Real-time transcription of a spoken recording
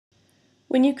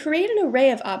When you create an array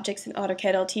of objects in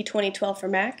AutoCAD LT 2012 for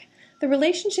Mac, the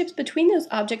relationships between those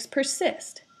objects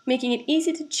persist, making it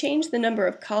easy to change the number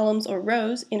of columns or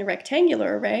rows in a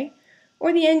rectangular array,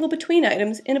 or the angle between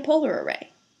items in a polar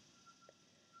array.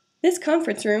 This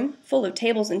conference room, full of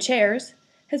tables and chairs,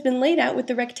 has been laid out with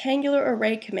the rectangular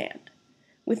array command.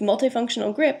 With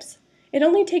multifunctional grips, it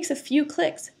only takes a few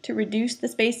clicks to reduce the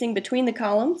spacing between the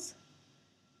columns,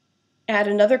 add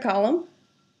another column,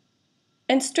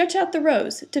 and stretch out the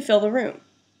rows to fill the room.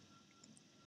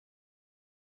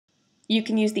 You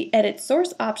can use the Edit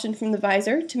Source option from the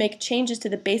visor to make changes to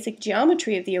the basic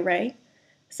geometry of the array,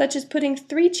 such as putting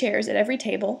 3 chairs at every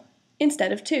table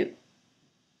instead of 2.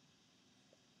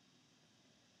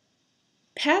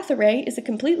 Path Array is a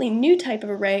completely new type of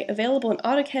array available in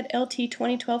AutoCAD LT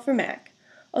 2012 for Mac,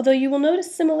 although you will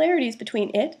notice similarities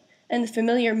between it and the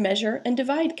familiar Measure and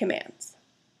Divide commands.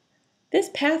 This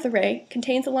path array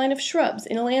contains a line of shrubs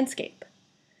in a landscape.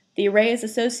 The array is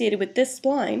associated with this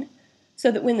spline,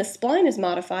 so that when the spline is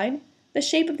modified, the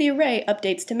shape of the array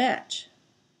updates to match.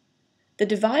 The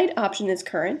Divide option is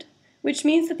current, which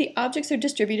means that the objects are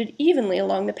distributed evenly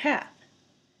along the path.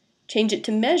 Change it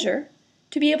to Measure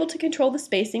to be able to control the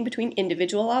spacing between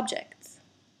individual objects.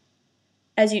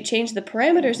 As you change the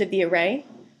parameters of the array,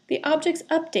 the objects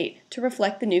update to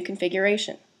reflect the new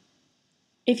configuration.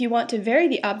 If you want to vary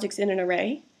the objects in an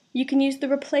array, you can use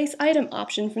the Replace Item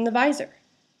option from the visor.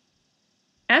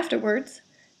 Afterwards,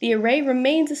 the array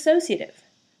remains associative.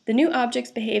 The new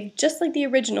objects behave just like the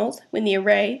originals when the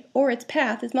array or its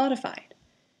path is modified.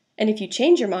 And if you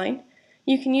change your mind,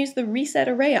 you can use the Reset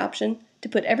Array option to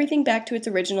put everything back to its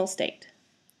original state.